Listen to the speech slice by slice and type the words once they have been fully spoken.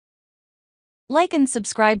Like and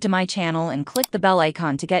subscribe to my channel and click the bell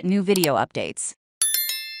icon to get new video updates.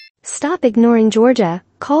 Stop ignoring Georgia.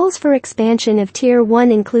 Calls for expansion of Tier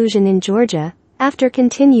 1 inclusion in Georgia, after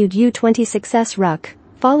continued U20 success ruck.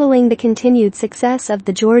 Following the continued success of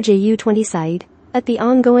the Georgia U20 side at the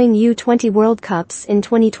ongoing U20 World Cups in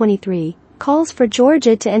 2023, calls for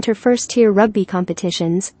Georgia to enter first-tier rugby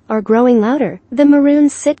competitions are growing louder. The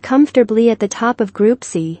Maroons sit comfortably at the top of Group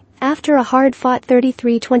C, after a hard-fought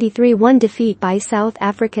 33-23 defeat by South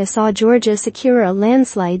Africa saw Georgia secure a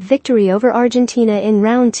landslide victory over Argentina in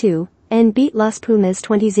Round 2, and beat Las Pumas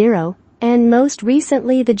 20-0. And most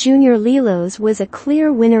recently the Junior Lilos was a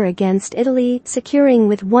clear winner against Italy, securing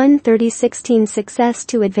with 1-30-16 success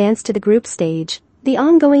to advance to the group stage. The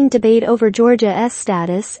ongoing debate over Georgia's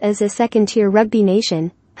status as a second-tier rugby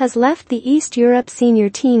nation has left the East Europe senior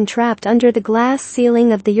team trapped under the glass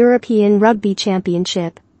ceiling of the European Rugby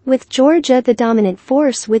Championship, with Georgia the dominant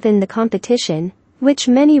force within the competition, which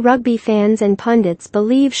many rugby fans and pundits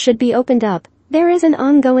believe should be opened up. There is an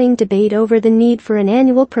ongoing debate over the need for an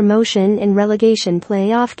annual promotion and relegation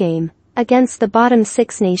playoff game against the bottom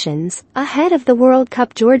 6 nations. Ahead of the World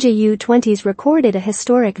Cup, Georgia U20s recorded a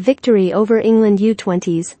historic victory over England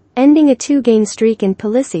U20s, ending a 2-game streak in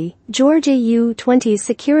Tbilisi. Georgia U20s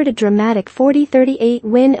secured a dramatic 40-38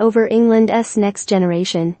 win over England's next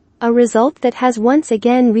generation, a result that has once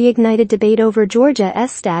again reignited debate over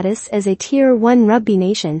Georgia's status as a Tier 1 rugby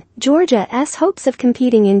nation. Georgia's hopes of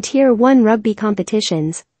competing in Tier 1 rugby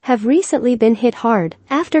competitions have recently been hit hard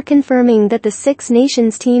after confirming that the 6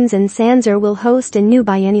 nations teams in Sanzar will host a new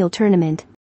biennial tournament.